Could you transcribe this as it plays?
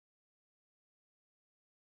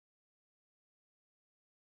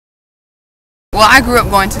Well, I grew up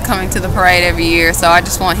coming to the parade every year, so I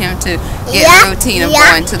just want him to get the routine of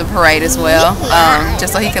going to the parade as well,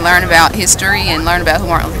 just so he can learn about history and learn about who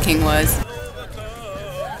Martin Luther King was.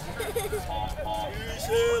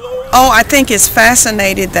 Oh, I think it's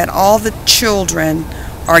fascinating that all the children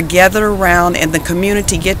are gathered around and the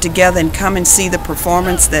community get together and come and see the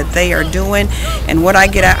performance that they are doing. And what I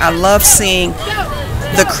get out, I love seeing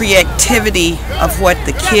the creativity of what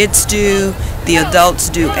the kids do, the adults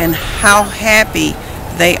do, and how happy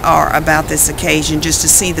they are about this occasion, just to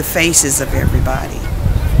see the faces of everybody.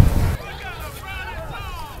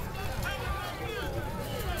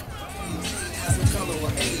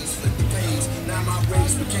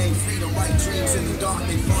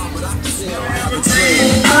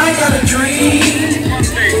 I got a dream.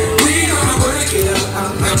 We gonna work it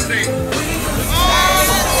out.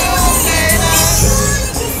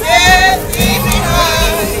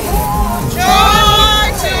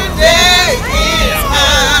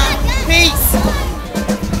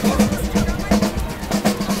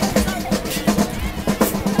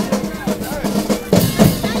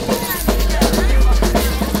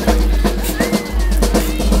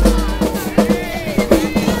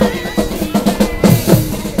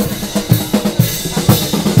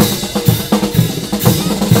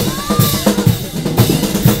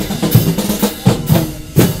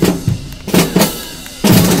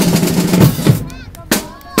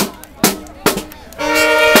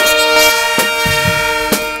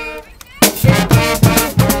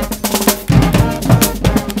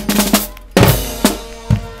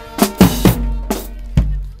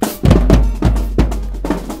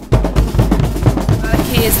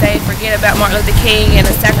 They forget about Martin Luther King and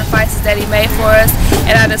the sacrifices that he made for us,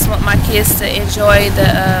 and I just want my kids to enjoy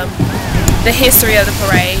the history of the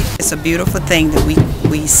parade. It's a beautiful thing that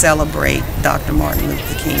we celebrate Dr. Martin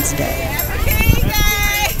Luther King's Day.